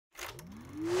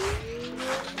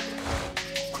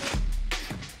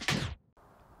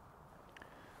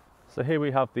So here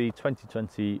we have the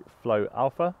 2020 Flow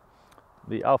Alpha.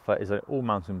 The Alpha is an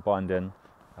all-mountain binding,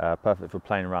 perfect for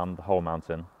playing around the whole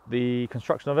mountain. The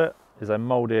construction of it is a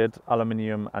moulded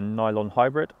aluminium and nylon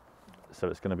hybrid, so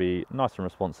it's going to be nice and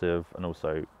responsive and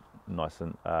also nice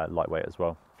and lightweight as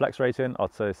well. Flex rating,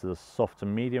 I'd say this is a soft to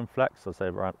medium flex. I'd say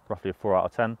roughly a 4 out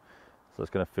of 10. So it's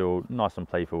going to feel nice and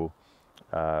playful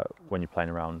when you're playing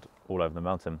around all over the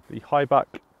mountain. The high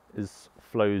back is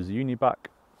Flow's Uniback.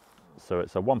 So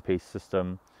it's a one-piece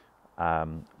system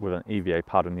with an EVA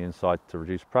pad on the inside to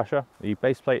reduce pressure. The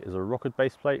base plate is a rockered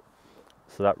base plate,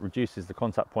 so that reduces the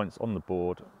contact points on the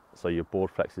board, so your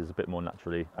board flexes a bit more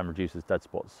naturally and reduces dead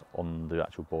spots on the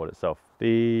actual board itself.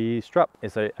 The strap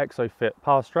is a ExoFit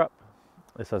power strap.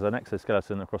 This has an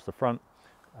exoskeleton across the front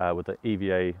with the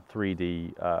EVA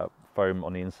 3D foam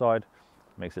on the inside.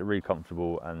 Makes it really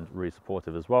comfortable and really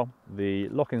supportive as well. The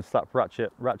locking slap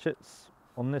ratchets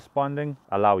on this binding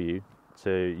allow you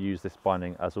to use this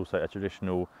binding as also a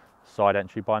traditional side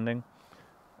entry binding,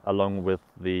 along with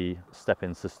the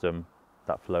step-in system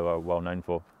that Flow are well known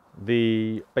for.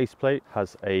 The base plate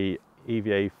has a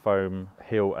EVA foam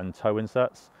heel and toe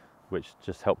inserts, which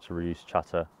just help to reduce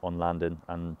chatter on landing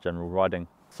and general riding.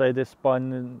 So this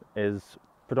binding is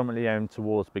predominantly aimed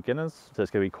towards beginners, so it's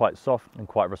going to be quite soft and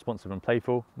quite responsive and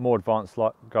playful. More advanced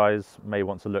guys may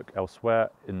want to look elsewhere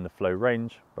in the Flow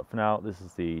range, but for now this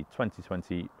is the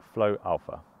 2020 Flow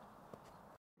Alpha.